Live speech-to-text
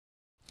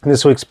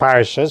This week's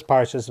Parashas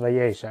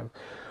Vayeishev.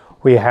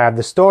 We have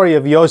the story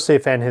of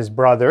Yosef and his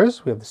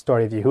brothers. We have the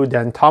story of Yehuda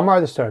and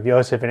Tamar, the story of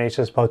Yosef and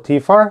Eshes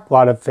Potiphar. A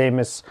lot of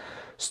famous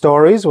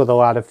stories with a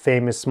lot of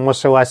famous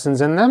Musar lessons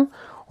in them.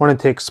 I wanted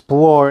to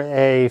explore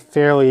a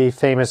fairly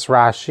famous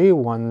Rashi,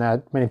 one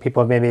that many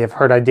people maybe have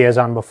heard ideas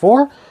on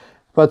before,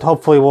 but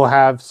hopefully we'll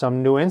have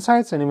some new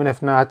insights, and even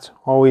if not,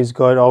 always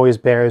good, always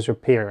bears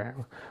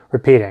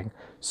repeating.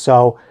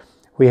 So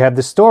we have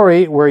the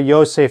story where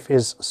Yosef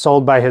is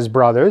sold by his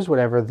brothers,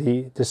 whatever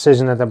the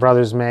decision that the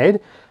brothers made,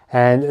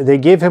 and they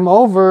give him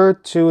over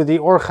to the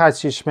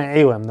Orchas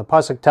Yishmaelim. The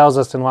pasuk tells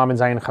us in Lamed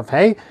Zayin Chaf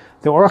Hey,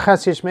 the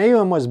Orchas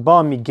Yishmaelim was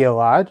Ba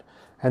Migilad,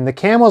 and the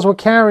camels were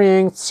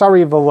carrying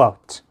Tsari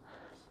Velot,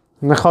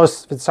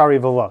 Nechos Tsari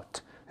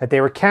Velot, that they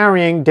were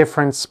carrying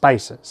different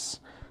spices.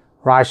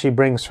 Rashi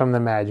brings from the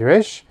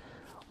Madrash,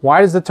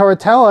 why does the Torah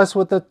tell us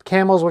what the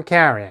camels were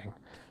carrying?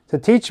 To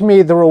teach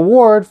me the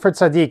reward for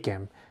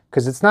tzaddikim.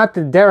 Because it's not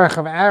the derech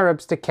of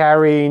Arabs to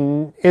carry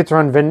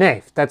itron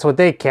v'nef. That's what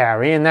they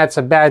carry, and that's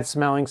a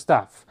bad-smelling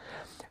stuff.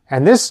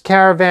 And this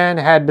caravan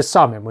had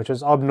besamim, which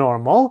was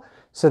abnormal,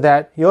 so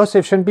that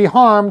Yosef shouldn't be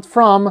harmed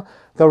from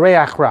the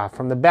reach ra,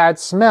 from the bad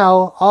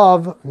smell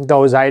of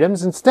those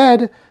items.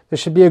 Instead, there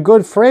should be a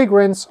good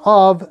fragrance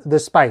of the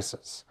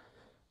spices.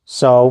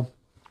 So,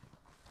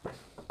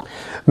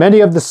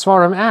 many of the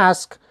sefarim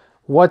ask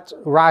what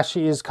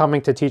Rashi is coming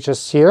to teach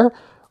us here.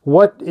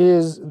 What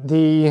is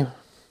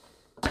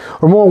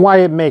or more, why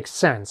it makes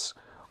sense.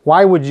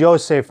 Why would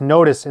Yosef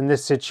notice in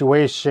this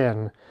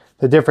situation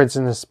the difference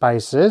in the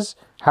spices?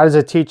 How does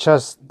it teach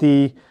us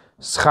the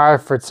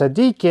schar for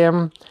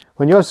tzaddikim?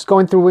 When Yosef's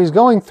going through what he's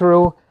going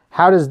through,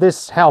 how does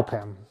this help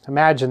him?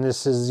 Imagine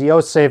this is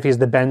Yosef, he's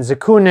the Ben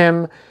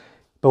Zekunim,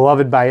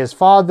 beloved by his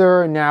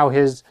father, and now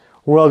his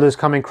world is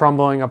coming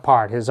crumbling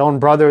apart. His own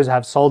brothers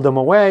have sold him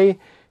away.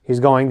 He's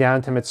going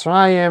down to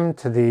Mitzrayim,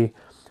 to the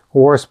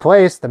worst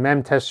place, the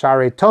Mem Tes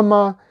Sharei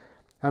Tumah.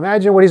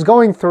 Imagine what he's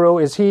going through.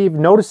 Is he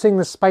noticing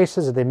the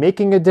spices? Are they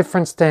making a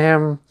difference to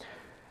him?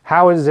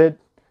 How is it?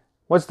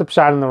 What's the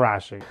pshat in the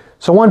Rashi?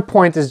 So one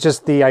point is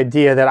just the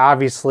idea that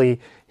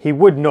obviously he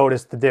would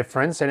notice the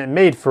difference, and it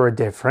made for a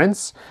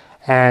difference,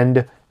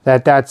 and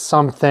that's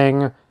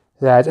something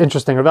that's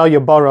interesting. Rav Elia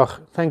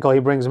Baruch Finkel, he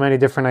brings many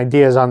different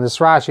ideas on this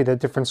Rashi that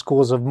different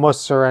schools of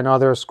Musar and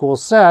other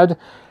schools said,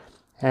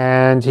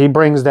 and he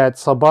brings that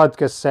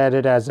Slobodka said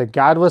it as a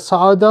godless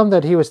ha'adam,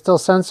 that he was still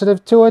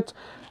sensitive to it,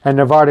 and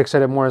Navardik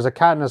said it more as a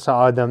katnas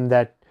ha'adam,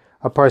 that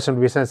a person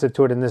would be sensitive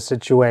to it in this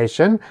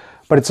situation.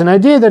 But it's an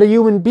idea that a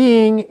human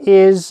being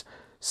is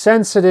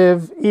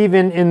sensitive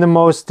even in the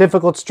most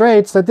difficult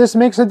straits, that this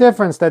makes a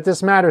difference, that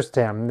this matters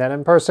to him, that a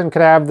person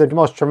could have the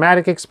most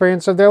traumatic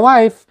experience of their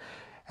life,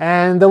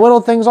 and the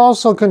little things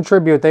also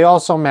contribute, they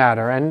also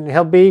matter, and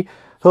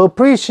he'll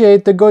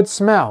appreciate the good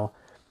smell.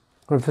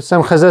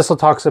 Some Chazal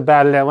talks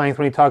about it at length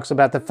when he talks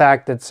about the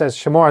fact that it says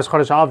Shemor es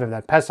Chodesh Aviv,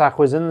 that Pesach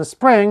was in the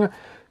spring,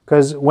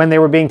 because when they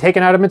were being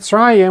taken out of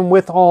Mitzrayim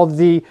with all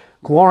the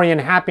glory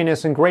and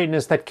happiness and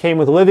greatness that came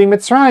with living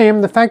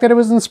Mitzrayim, the fact that it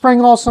was in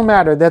spring also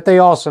mattered, that they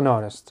also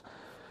noticed.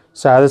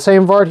 So the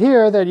same word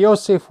here, that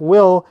Yosef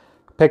will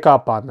pick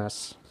up on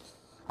this.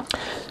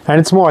 And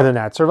it's more than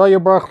that. So Rav Elia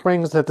Baruch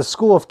brings that the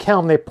school of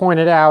Kelm, they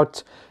pointed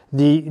out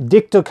the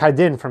diktuk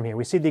hadin from here.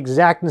 We see the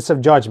exactness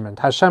of judgment.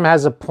 Hashem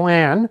has a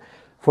plan.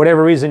 For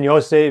whatever reason,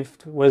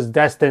 Yosef was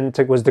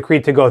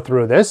decreed to go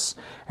through this.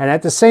 And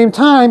at the same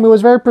time, it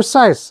was very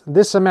precise.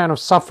 This amount of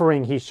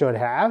suffering he should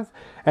have.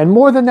 And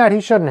more than that, he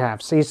shouldn't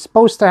have. So he's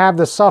supposed to have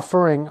the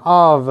suffering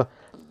of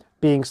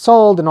being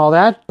sold and all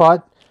that,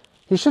 but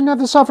he shouldn't have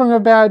the suffering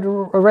of bad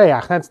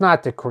reach. That's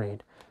not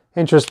decreed.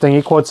 Interesting,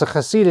 he quotes a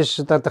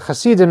Hasidish, that the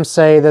Hasidim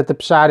say that the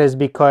pshat is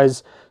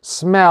because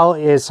smell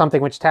is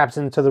something which taps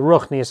into the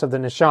ruchnius of the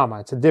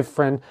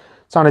neshama.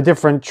 It's on a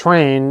different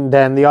train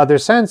than the other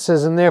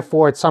senses, and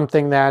therefore it's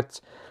something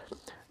that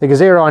the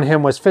gezerah on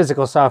him was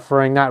physical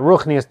suffering, not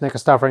ruchnius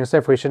suffering, so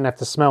therefore he shouldn't have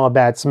to smell a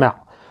bad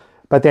smell.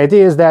 But the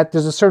idea is that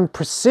there's a certain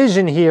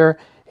precision here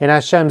in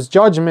Hashem's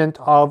judgment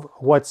of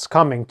what's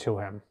coming to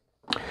him.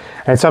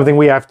 And it's something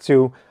we have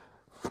to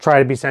try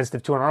to be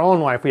sensitive to in our own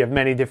life. We have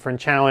many different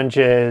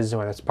challenges,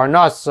 whether it's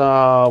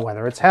parnasa,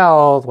 whether it's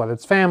health, whether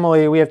it's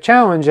family. We have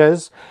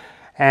challenges,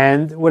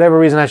 and whatever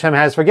reason Hashem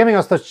has for giving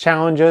us those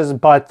challenges,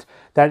 but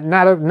that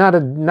not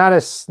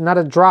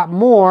a drop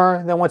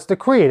more than what's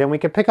decreed. And we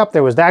can pick up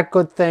there was that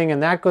good thing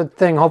and that good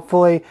thing,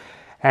 hopefully,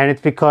 and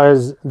it's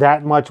because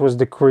that much was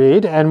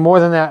decreed, and more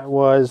than that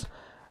was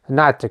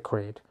not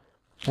decreed.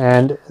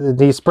 And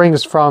the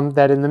springs from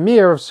that in the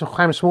mirror of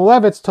Chaim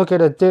Shmulevitz took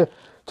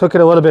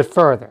it a little bit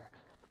further.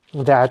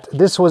 That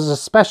this was a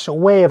special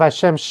way of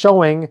Hashem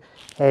showing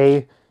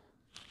a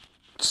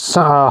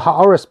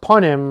ha'aris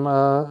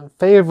panim,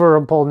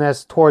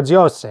 favorableness towards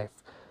Yosef.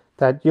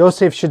 That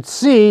Yosef should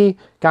see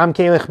Gam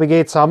Kelech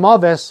Begetz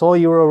Hamaves Ol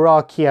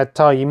Yirora Ki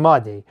Ata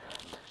Yimadi,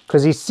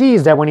 because he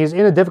sees that when he's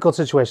in a difficult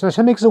situation,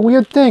 Hashem makes a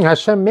weird thing.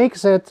 Hashem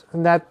makes it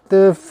that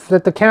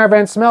the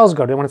caravan smells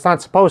good when it's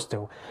not supposed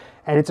to,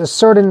 and it's a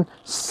certain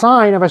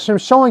sign of Hashem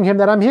showing him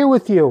that I'm here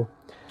with you.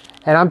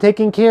 and I'm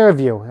taking care of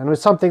you. And it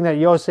was something that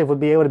Yosef would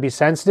be able to be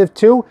sensitive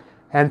to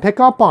and pick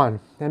up on.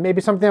 And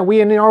maybe something that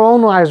we in our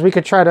own lives, we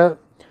could try to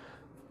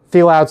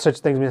feel out such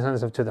things, be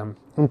sensitive to them.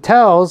 And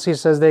tells, he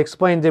says, they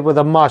explained it with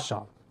a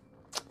mashal.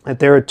 That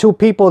there are two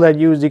people that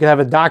you could have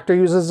a doctor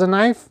uses a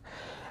knife,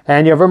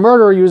 and you have a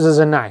murderer uses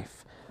a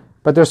knife.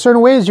 But there are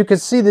certain ways you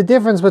could see the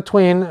difference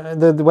between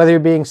whether you're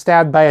being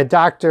stabbed by a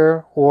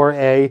doctor or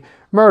a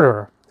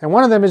murderer. And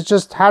one of them is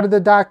just, how did the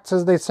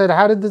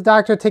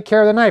doctor take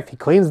care of the knife? He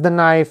cleans the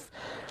knife,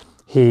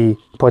 he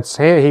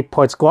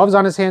puts gloves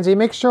on his hands, he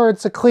makes sure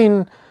it's a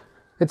clean,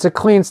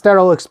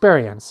 sterile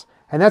experience.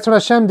 And that's what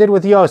Hashem did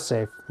with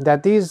Yosef,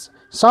 that these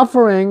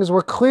sufferings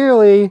were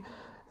clearly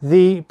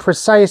the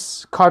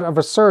precise cut of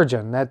a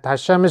surgeon, that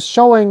Hashem is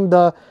showing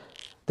the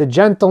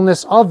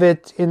gentleness of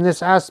it in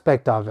this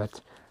aspect of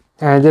it.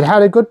 And it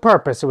had a good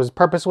purpose.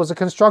 Purpose was a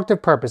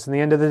constructive purpose. In the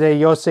end of the day,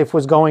 Yosef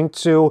was going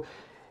to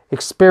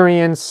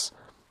experience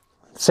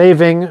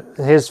saving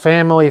his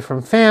family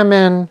from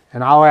famine.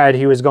 And I'll add,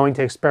 he was going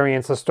to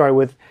experience the story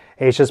with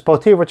Vayeishev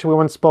Potir, which we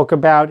once spoke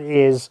about,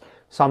 is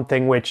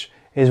something which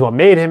is what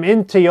made him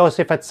into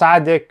Yosef at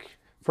Tzaddik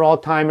for all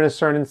time, in a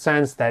certain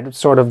sense,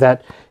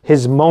 that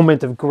his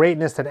moment of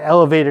greatness that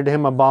elevated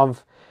him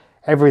above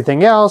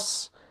everything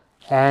else.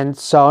 And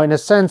so in a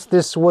sense,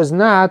 this was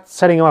not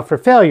setting him up for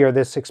failure,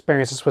 this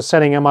experience. This was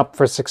setting him up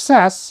for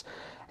success.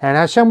 And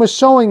Hashem was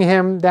showing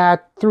him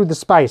that through the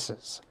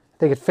spices. I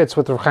think it fits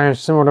with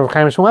similar to Rav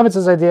Chaim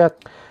Shmulevitz's idea.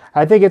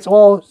 I think it's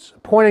all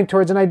pointing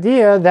towards an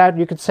idea that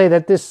you could say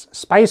that this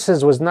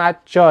spices was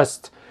not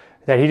just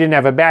that he didn't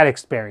have a bad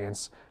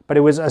experience, but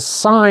it was a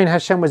sign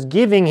Hashem was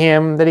giving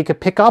him that he could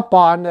pick up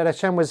on, that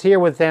Hashem was here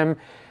with him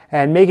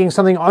and making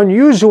something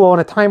unusual in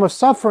a time of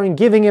suffering,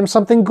 giving him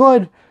something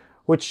good,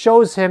 which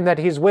shows him that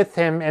he's with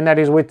him and that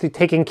he's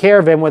taking care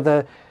of him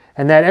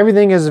and that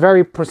everything is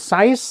very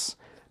precise,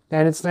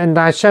 and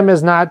Hashem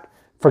has not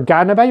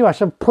forgotten about you.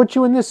 Hashem put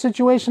you in this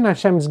situation.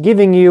 Hashem's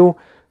giving you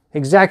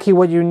exactly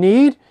what you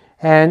need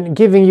and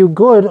giving you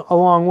good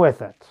along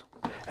with it.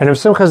 And if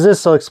Simcha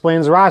Zissel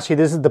explains Rashi,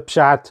 this is the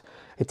pshat.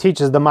 It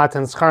teaches the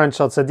matan scharan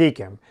shel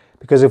tzadikim,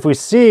 because if we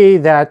see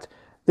that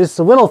this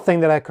little thing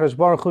that HaKadosh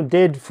Baruch Hu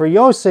did for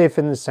Yosef,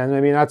 in the sense,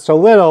 maybe not so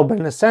little, but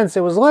in a sense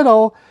it was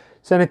little,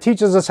 so then it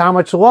teaches us how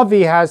much love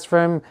he has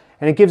for him,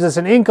 and it gives us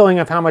an inkling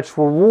of how much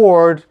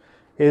reward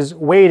is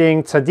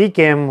waiting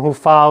tzadikim who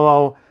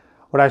follow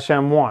what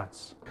Hashem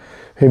wants.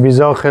 Maybe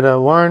Zocher to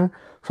learn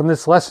from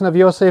this lesson of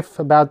Yosef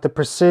about the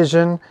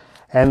precision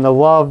and the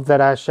love that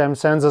Hashem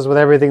sends us with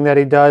everything that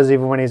he does,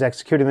 even when he's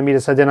executing the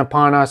Midas Hadin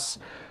upon us.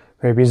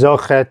 Maybe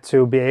Zocher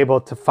to be able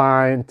to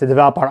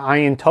develop our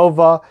Ayin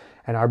Tova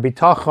and our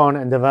Bitachon,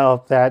 and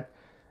develop that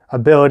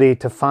ability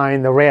to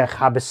find the Reach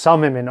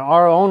HaBesamim in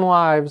our own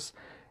lives,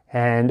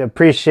 and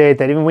appreciate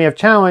that even when we have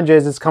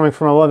challenges, it's coming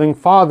from a loving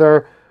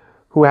Father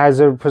who has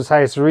a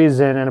precise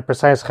reason and a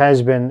precise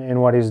cheshbon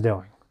in what he's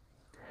doing.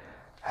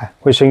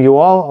 Wishing you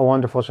all a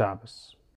wonderful Shabbos.